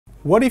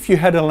What if you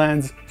had a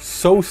lens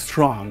so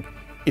strong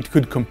it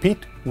could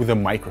compete with a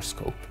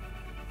microscope?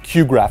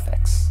 Cue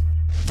graphics.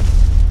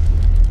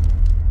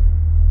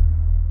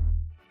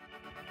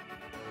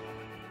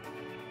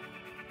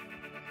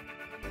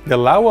 The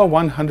Laowa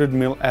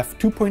 100mm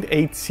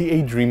f2.8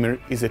 CA-Dreamer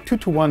is a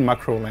 2:1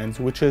 macro lens,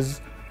 which is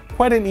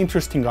quite an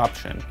interesting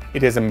option.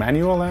 It is a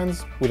manual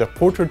lens with a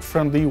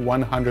portrait-friendly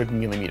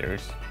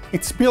 100mm.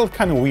 It's built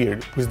kinda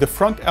weird, with the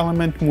front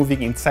element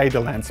moving inside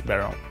the lens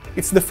barrel.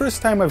 It's the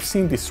first time I've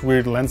seen this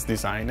weird lens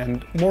design,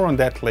 and more on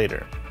that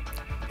later.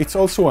 It's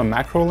also a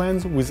macro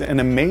lens with an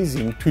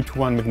amazing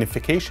 2:1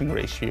 magnification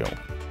ratio,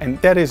 and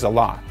that is a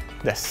lot.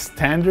 The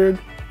standard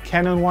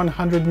Canon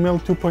 100mm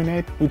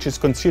 2.8, which is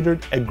considered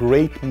a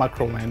great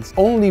macro lens,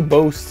 only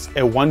boasts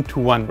a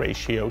 1:1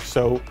 ratio,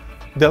 so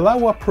the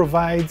Laowa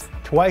provides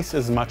twice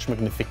as much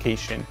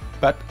magnification.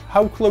 But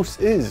how close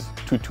is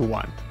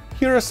 2:1?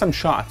 Here are some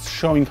shots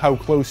showing how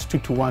close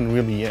 2:1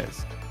 really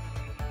is.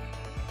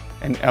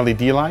 An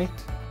LED light,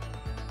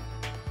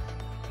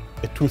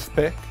 a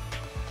toothpick,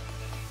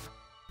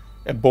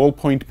 a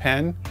ballpoint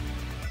pen,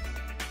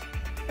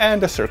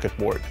 and a circuit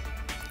board.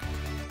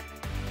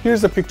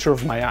 Here's a picture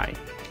of my eye.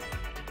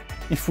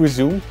 If we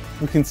zoom,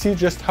 we can see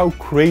just how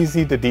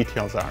crazy the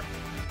details are.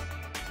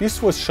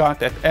 This was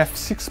shot at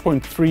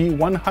f6.3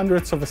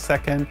 1/100th of a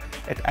second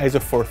at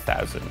ISO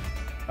 4000.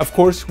 Of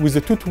course, with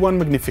a 2:1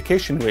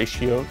 magnification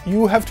ratio,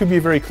 you have to be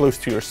very close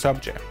to your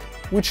subject,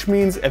 which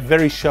means a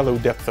very shallow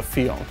depth of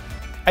field.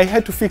 I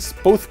had to fix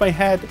both my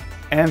head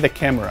and the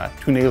camera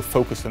to nail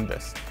focus on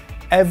this.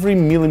 Every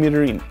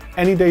millimeter in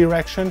any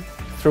direction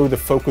throw the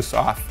focus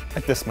off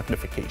at this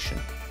magnification.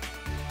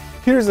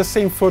 Here's the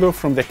same photo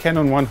from the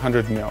Canon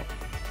 100mm.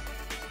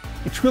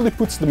 It really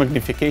puts the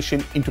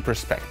magnification into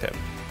perspective.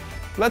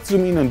 Let's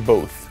zoom in on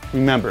both.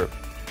 Remember,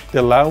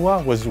 the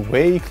Laowa was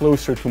way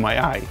closer to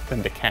my eye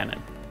than the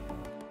Canon.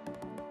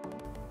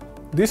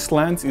 This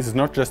lens is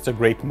not just a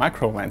great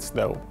macro lens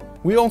though.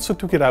 We also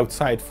took it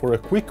outside for a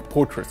quick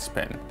portrait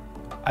spin.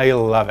 I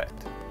love it.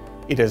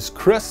 It is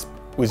crisp,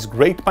 with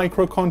great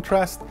micro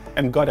contrast,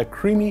 and got a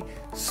creamy,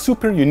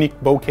 super unique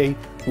bokeh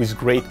with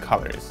great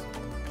colors.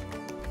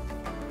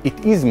 It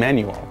is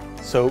manual,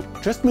 so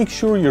just make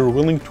sure you're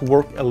willing to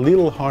work a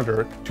little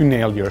harder to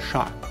nail your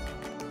shot.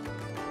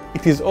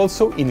 It is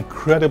also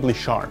incredibly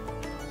sharp.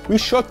 We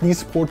shot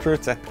these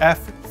portraits at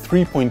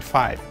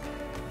f3.5,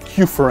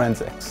 Q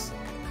forensics.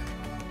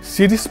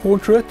 See this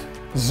portrait?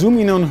 Zoom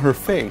in on her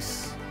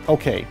face.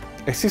 Okay,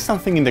 I see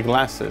something in the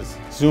glasses.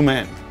 Zoom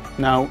in.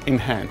 Now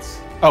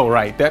enhance. Oh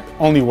right, that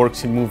only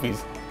works in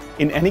movies.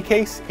 In any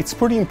case, it's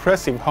pretty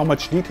impressive how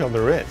much detail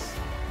there is.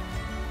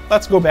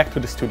 Let's go back to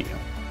the studio.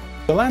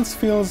 The lens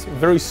feels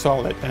very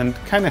solid and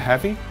kinda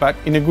heavy, but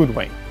in a good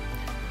way.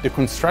 The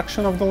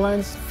construction of the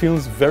lens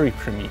feels very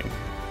premium.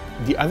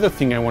 The other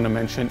thing I want to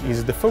mention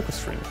is the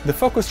focus ring. The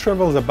focus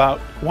travels about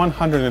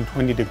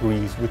 120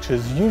 degrees, which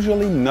is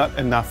usually not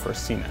enough for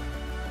cine.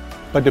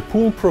 But the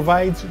pool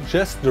provides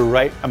just the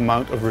right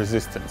amount of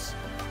resistance,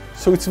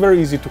 so it's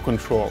very easy to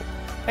control.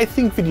 I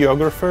think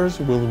videographers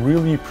will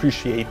really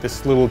appreciate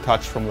this little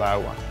touch from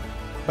Laowa.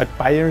 But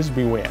buyers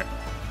beware.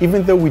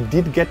 Even though we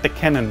did get the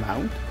Canon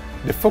mount,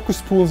 the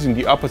focus pulls in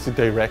the opposite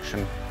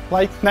direction,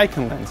 like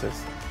Nikon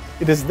lenses.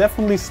 It is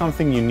definitely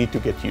something you need to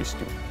get used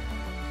to.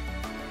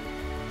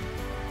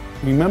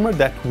 Remember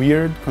that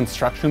weird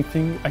construction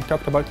thing I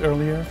talked about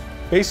earlier?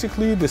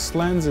 Basically, this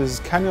lens is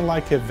kind of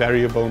like a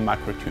variable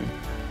macro tube.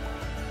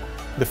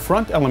 The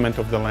front element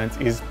of the lens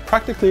is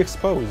practically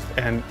exposed,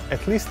 and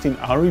at least in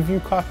our review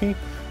copy,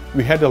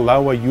 we had a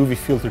Laowa UV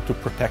filter to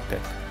protect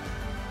it.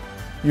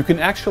 You can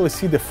actually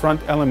see the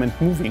front element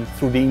moving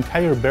through the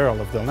entire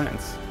barrel of the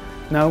lens.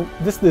 Now,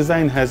 this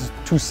design has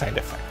two side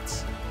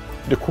effects.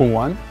 The cool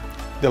one,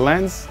 the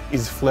lens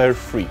is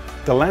flare-free.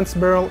 The lens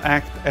barrel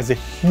acts as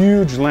a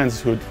huge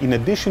lens hood in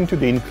addition to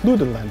the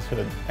included lens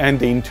hood, and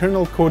the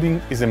internal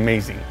coating is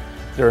amazing.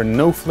 There are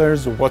no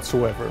flares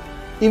whatsoever.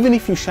 Even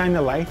if you shine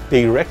a light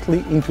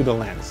directly into the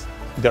lens,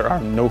 there are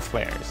no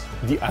flares.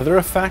 The other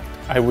effect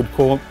I would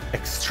call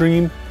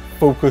extreme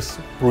focus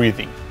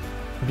breathing.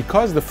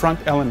 Because the front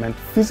element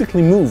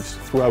physically moves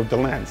throughout the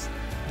lens,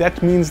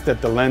 that means that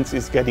the lens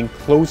is getting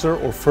closer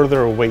or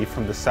further away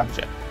from the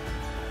subject.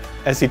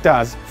 As it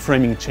does,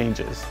 framing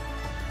changes.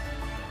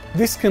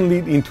 This can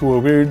lead into a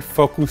weird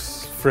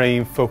focus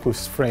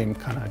frame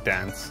kind of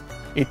dance.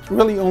 It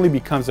really only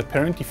becomes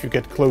apparent if you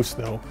get close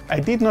though. I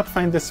did not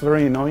find this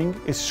very annoying,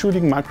 as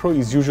shooting macro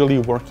is usually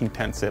work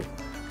intensive,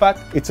 but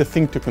it's a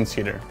thing to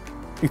consider.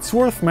 It's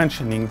worth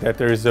mentioning that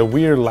there is a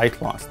weird light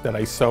loss that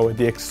I saw at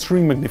the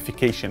extreme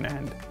magnification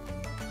end.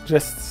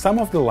 Just some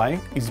of the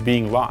light is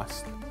being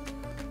lost.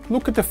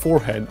 Look at the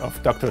forehead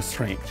of Dr.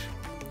 Strange.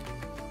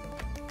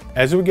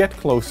 As we get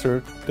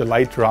closer, the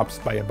light drops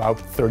by about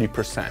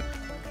 30%.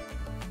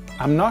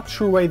 I'm not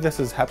sure why this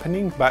is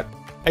happening, but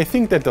I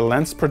think that the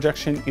lens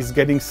projection is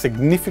getting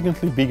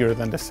significantly bigger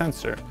than the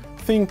sensor.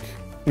 Think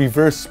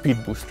reverse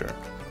speed booster.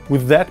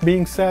 With that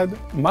being said,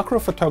 macro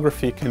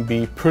photography can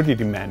be pretty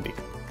demanding.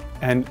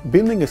 And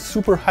building a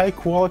super high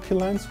quality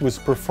lens with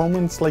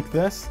performance like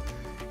this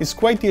is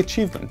quite the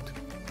achievement.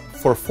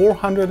 For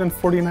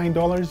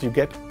 $449, you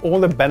get all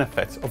the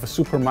benefits of a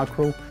super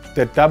macro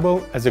that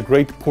double as a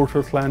great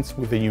portrait lens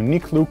with a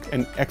unique look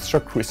and extra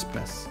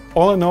crispness.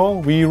 All in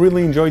all, we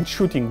really enjoyed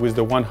shooting with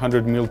the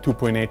 100mm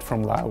 2.8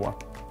 from Laowa.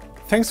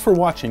 Thanks for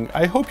watching.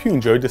 I hope you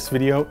enjoyed this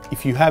video.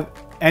 If you have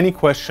any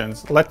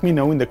questions, let me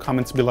know in the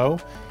comments below.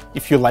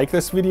 If you like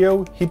this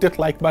video, hit that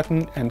like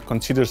button and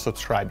consider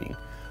subscribing.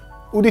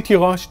 Udi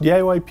Tirosh,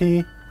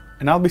 DIYP,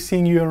 and I'll be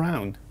seeing you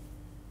around.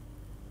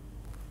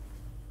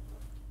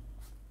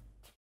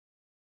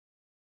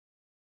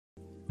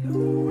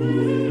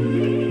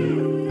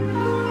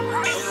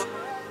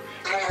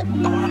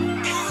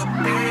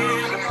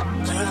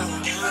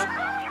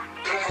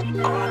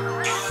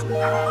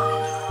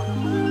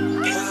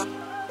 Yeah.